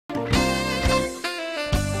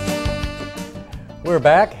We're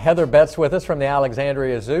back. Heather Betz with us from the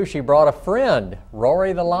Alexandria Zoo. She brought a friend,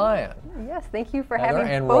 Rory the lion. Yes, thank you for Heather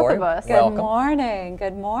having and both Rory, of us. welcome. Good morning.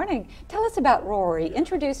 Good morning. Tell us about Rory.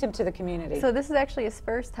 Introduce him to the community. So this is actually his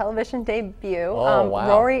first television debut. Oh, wow.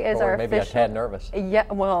 Rory is our maybe official. a tad nervous. Yeah,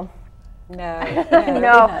 well, no,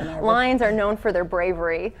 no. Lions are known for their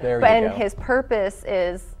bravery, There you and go. his purpose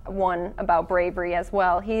is one about bravery as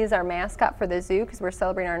well. He is our mascot for the zoo because we're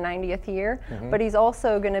celebrating our 90th year, but he's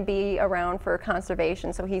also going to be around for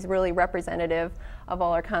conservation, so he's really representative of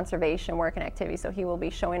all our conservation work and activities, so he will be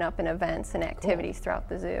showing up in events and activities throughout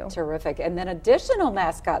the zoo. Terrific. And then additional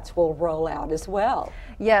mascots will roll out as well.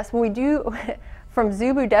 Yes, we do. From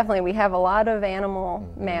Zubu, definitely, we have a lot of animal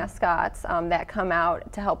mascots that come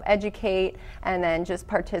out to help educate and then just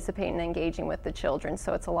participate in engaging with the children,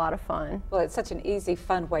 so it's a lot of fun. Well, it's such an easy,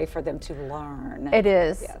 fun way for them to learn. It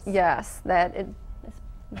is, Yes. that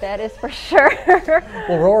is for sure.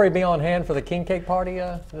 Will Rory be on hand for the king cake party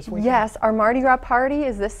this weekend? Yes, our Mardi Gras party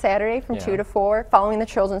is this Saturday from 2 to 4, following the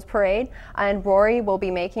Children's Parade, and Rory will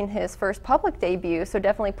be making his first public debut, so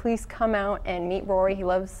definitely please come out and meet Rory. He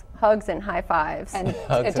loves hugs and high fives. And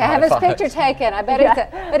Hugs to and have high his fives. picture taken, I bet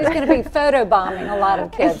it's going to be photo bombing a lot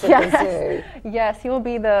of kids at the zoo. Yes, he will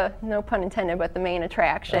be the, no pun intended, but the main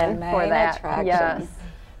attraction for that. Attraction.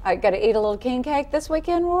 Yes. Got to eat a little king cake this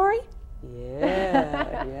weekend, Rory?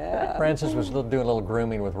 Yeah. Francis was doing a little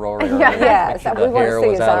grooming with Rory earlier. Yes, Make we sure the want to hair see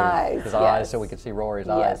was his out of eyes. his Yes. eyes so we could see Rory's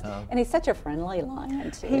eyes. Yes, Huh? and he's such a friendly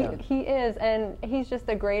lion too. He is, and he's just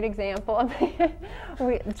a great example.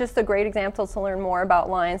 Just a great example to learn more about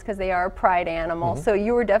lions because they are a pride animal. So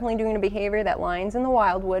you were definitely doing a behavior that lions in the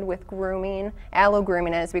wild would with grooming, allo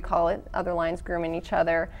grooming as we call it, other lions grooming each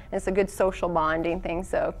other. And it's a good social bonding thing.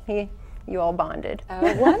 So you all bonded.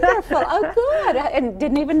 Oh, wonderful. Oh, good. And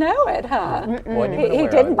didn't even know it, huh? Wasn't even He aware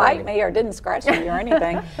of didn't it, bite really. me or didn't scratch me or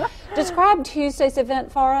anything. Describe Tuesday's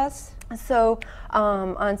event for us. So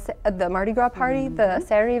on the Mardi Gras party, the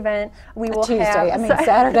Saturday event, we will Tuesday, have. I mean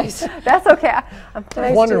Saturdays. That's okay. I'm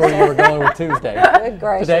I wondered where you were going with Tuesday. Good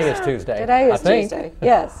gracious. Today is Tuesday. Today I is think. Tuesday.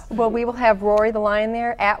 Yes. Well, we will have Rory the lion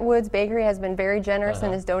there. Atwood's Bakery has been very generous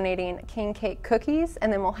and is donating king cake cookies,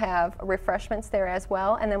 and then we'll have refreshments there as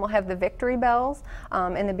well. And then we'll have the victory bells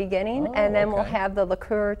in the beginning, and then we'll have the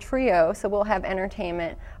liqueur trio. So we'll have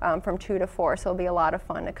entertainment from 2 to 4. So it'll be a lot of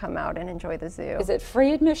fun to come out and enjoy the zoo. Is it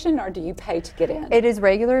free admission or do you pay to get in? It is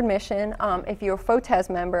regular admission. If you're a FOTAS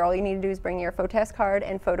member, all you need to do is bring your FOTAS card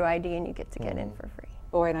and photo ID, and you get to get in for free.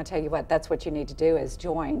 Boy, and I tell you what, that's what you need to do is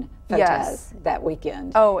join FOTAS Yes. that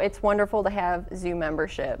weekend. Oh, it's wonderful to have zoo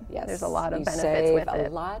membership. Yes. There's a lot of you benefits save with a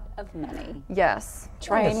it. lot of money. Yes.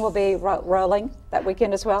 Train will be rolling that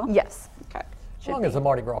weekend as well? Yes. Okay. How long has the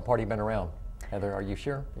Mardi Gras party been around? Heather, are you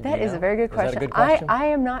sure? Do That you is know? a very good question. Is that a good question? I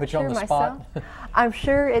am not Put you sure on the myself. spot? I'm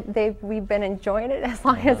sure we've been enjoying it as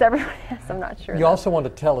long as everybody has. I'm not sure. You also want to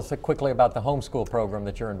tell us quickly about the homeschool program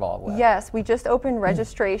that you're involved with. Yes, we just opened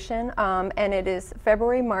registration, and it is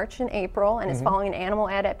February, March, and April, and it's following animal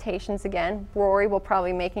adaptations again. Rory will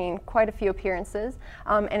probably be making quite a few appearances,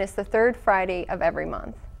 and it's the third Friday of every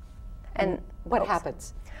month. And What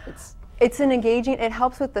happens? It's an engaging, it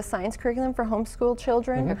helps with the science curriculum for homeschool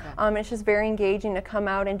children. It's just very engaging to come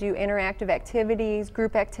out and do interactive activities,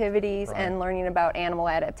 group activities, and learning about animal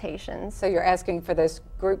adaptations. So you're asking for those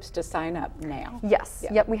groups to sign up now? Yes,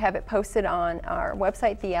 yep, we have it posted on our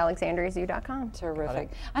website, thealexandriazoo.com. Terrific.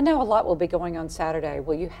 I know a lot will be going on Saturday.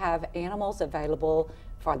 Will you have animals available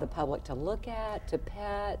for the public to look at, to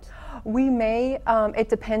pet? We may, it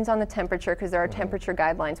depends on the temperature because there are temperature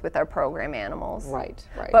guidelines with our program animals. Right,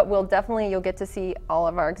 right. But you'll get to see all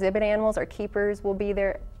of our exhibit animals, our keepers will be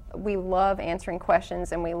there. We love answering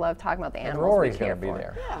questions and we love talking about the animals. Rory's we going care to be for.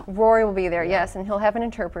 there. Yeah. Rory will be there, yes, and he'll have an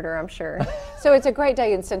interpreter, I'm sure. So it's a great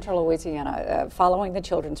day in Central Louisiana. Following the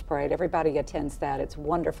Children's Parade, everybody attends that. It's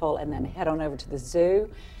wonderful, and then head on over to the zoo.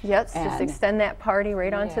 Yes, just And- extend that party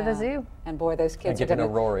right onto the zoo. And boy, those kids get are to know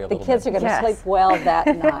going Rory a the little kids bit. are going to Yes. sleep well that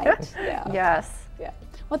night. Yeah. Yes. Yeah.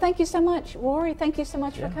 Well, thank you so much, Rory. Thank you so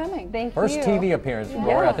much for coming. Thank First you. TV appearance,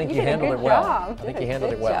 Rory. I think you you did a handled good it well. job. I think you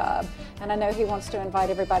handled it Good well. job. And I know he wants to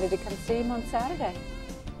invite everybody to come see him on Saturday.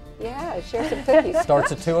 Yeah, share some cookies.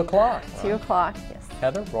 Starts at 2 o'clock. 2 o'clock, yes.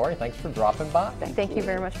 Heather, Rory, thanks for dropping by. Thank you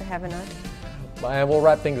very much for having us. And we'll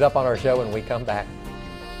wrap things up on our show when we come back.